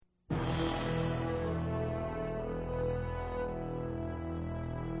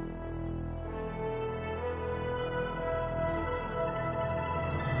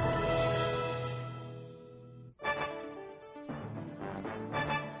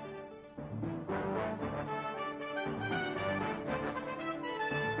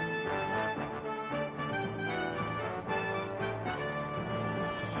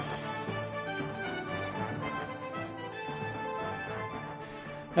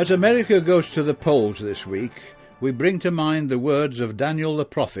As America goes to the polls this week, we bring to mind the words of Daniel the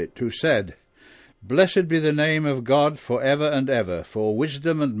prophet, who said, "Blessed be the name of God for ever and ever, for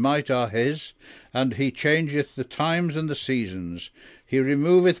wisdom and might are his, and he changeth the times and the seasons. He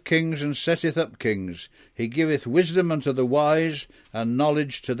removeth kings and setteth up kings. He giveth wisdom unto the wise, and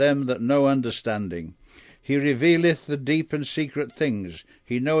knowledge to them that know understanding. He revealeth the deep and secret things.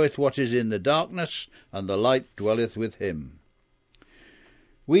 He knoweth what is in the darkness, and the light dwelleth with him."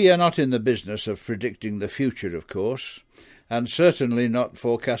 We are not in the business of predicting the future, of course, and certainly not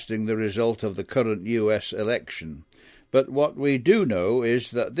forecasting the result of the current US election. But what we do know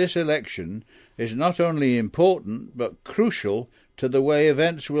is that this election is not only important, but crucial to the way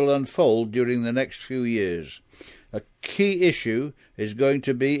events will unfold during the next few years. A key issue is going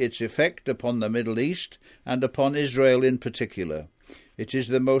to be its effect upon the Middle East and upon Israel in particular. It is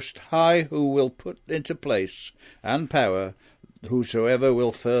the Most High who will put into place and power whosoever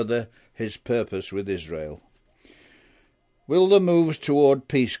will further his purpose with Israel. Will the moves toward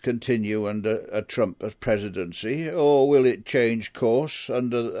peace continue under a Trump presidency, or will it change course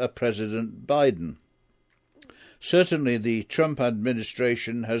under a President Biden? Certainly the Trump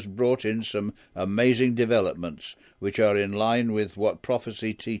administration has brought in some amazing developments, which are in line with what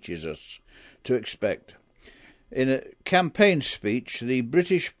prophecy teaches us to expect. In a campaign speech, the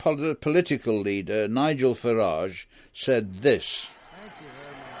British political leader, Nigel Farage, said this. Thank you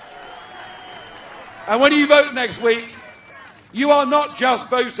very much. And when you vote next week, you are not just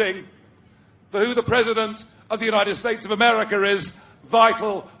voting for who the President of the United States of America is,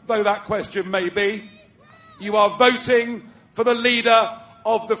 vital though that question may be. You are voting for the leader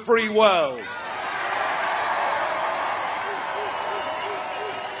of the free world.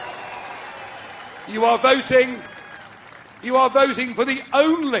 You are voting for the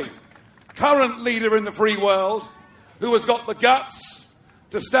only current leader in the free world who has got the guts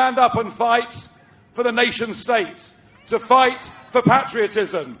to stand up and fight for the nation state, to fight for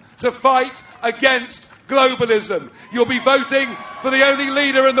patriotism, to fight against globalism. You'll be voting for the only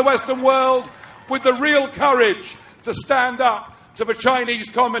leader in the Western world with the real courage to stand up to the Chinese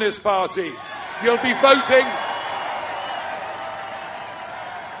Communist Party. You'll be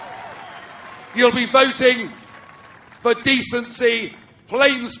voting for decency,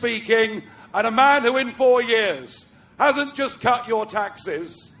 plain speaking, and a man who in 4 years hasn't just cut your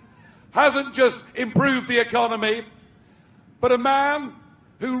taxes, hasn't just improved the economy, but a man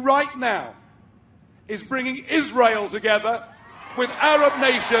who right now is bringing Israel together with Arab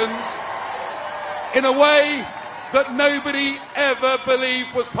nations in a way that nobody ever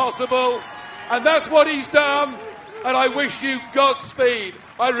believed was possible. And that's what he's done, and I wish you Godspeed.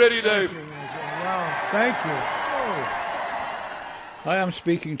 I really do. Wow, thank you. I am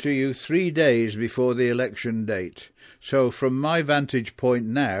speaking to you 3 days before the election date, so from my vantage point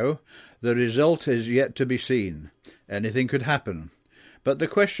now, the result is yet to be seen. Anything could happen. But the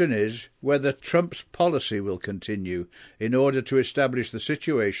question is whether Trump's policy will continue in order to establish the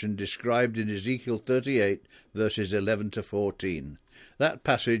situation described in Ezekiel 38, verses 11 to 14. That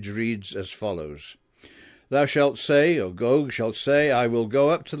passage reads as follows. Thou shalt say, or Gog shalt say, I will go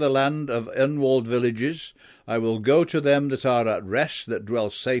up to the land of unwalled villages. I will go to them that are at rest, that dwell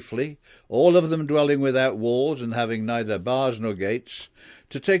safely, all of them dwelling without walls, and having neither bars nor gates,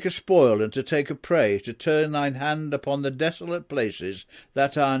 to take a spoil and to take a prey, to turn thine hand upon the desolate places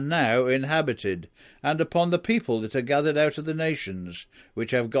that are now inhabited, and upon the people that are gathered out of the nations,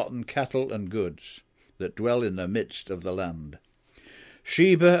 which have gotten cattle and goods, that dwell in the midst of the land.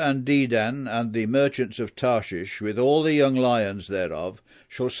 Sheba and Dedan and the merchants of Tarshish, with all the young lions thereof,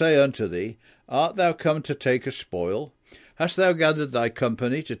 shall say unto thee, Art thou come to take a spoil? Hast thou gathered thy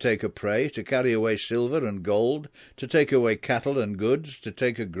company to take a prey, to carry away silver and gold, to take away cattle and goods, to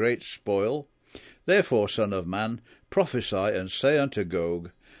take a great spoil? Therefore, Son of man, prophesy and say unto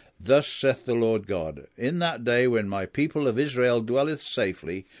Gog, Thus saith the Lord God, In that day when my people of Israel dwelleth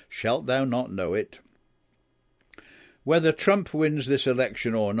safely, shalt thou not know it? Whether Trump wins this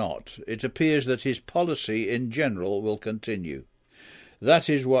election or not, it appears that his policy in general will continue.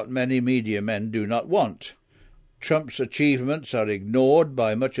 That is what many media men do not want. Trump's achievements are ignored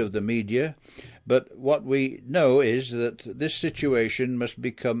by much of the media, but what we know is that this situation must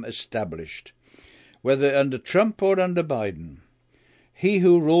become established, whether under Trump or under Biden. He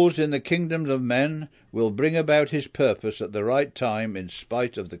who rules in the kingdoms of men will bring about his purpose at the right time in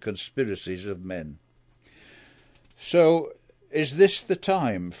spite of the conspiracies of men. So, is this the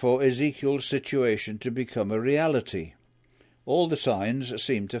time for Ezekiel's situation to become a reality? All the signs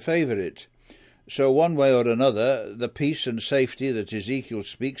seem to favour it. So one way or another, the peace and safety that Ezekiel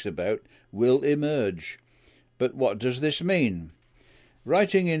speaks about will emerge. But what does this mean?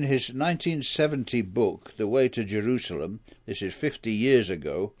 Writing in his 1970 book, The Way to Jerusalem, this is 50 years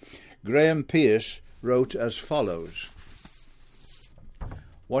ago, Graham Pierce wrote as follows: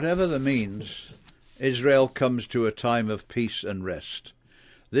 "Whatever the means, Israel comes to a time of peace and rest.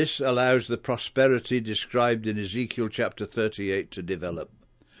 This allows the prosperity described in Ezekiel chapter 38 to develop.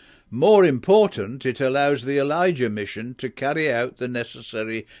 More important, it allows the Elijah mission to carry out the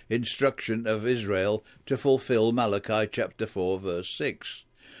necessary instruction of Israel to fulfill Malachi chapter 4 verse 6.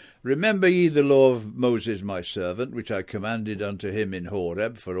 Remember ye the law of Moses my servant, which I commanded unto him in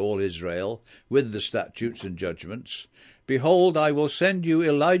Horeb for all Israel, with the statutes and judgments. Behold, I will send you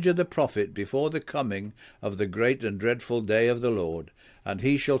Elijah the prophet before the coming of the great and dreadful day of the Lord. And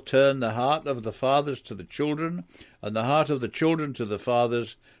he shall turn the heart of the fathers to the children, and the heart of the children to the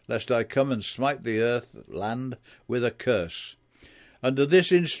fathers, lest I come and smite the land with a curse." Under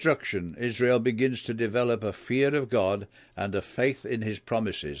this instruction, Israel begins to develop a fear of God and a faith in his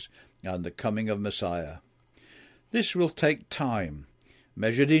promises and the coming of Messiah. This will take time,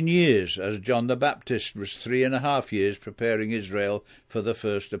 measured in years, as John the Baptist was 3.5 years preparing Israel for the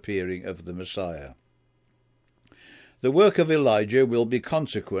first appearing of the Messiah. The work of Elijah will be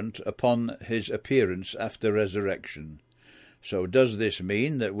consequent upon his appearance after resurrection. So does this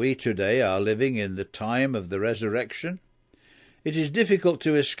mean that we today are living in the time of the resurrection? It is difficult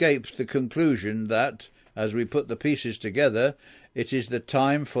to escape the conclusion that, as we put the pieces together, it is the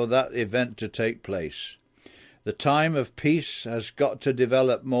time for that event to take place. The time of peace has got to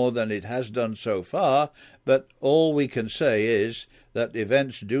develop more than it has done so far, but all we can say is that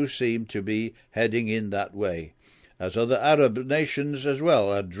events do seem to be heading in that way, as other Arab nations as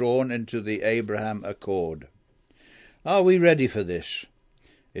well are drawn into the Abraham Accord. Are we ready for this?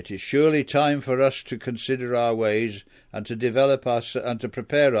 It is surely time for us to consider our ways and to develop and to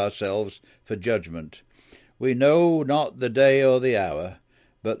prepare ourselves for judgment. We know not the day or the hour,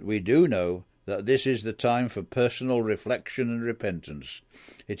 but we do know that this is the time for personal reflection and repentance.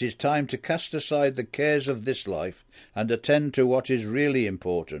 It is time to cast aside the cares of this life and attend to what is really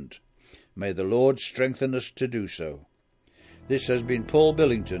important. May the Lord strengthen us to do so. This has been Paul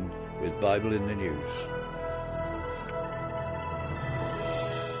Billington with Bible in the News.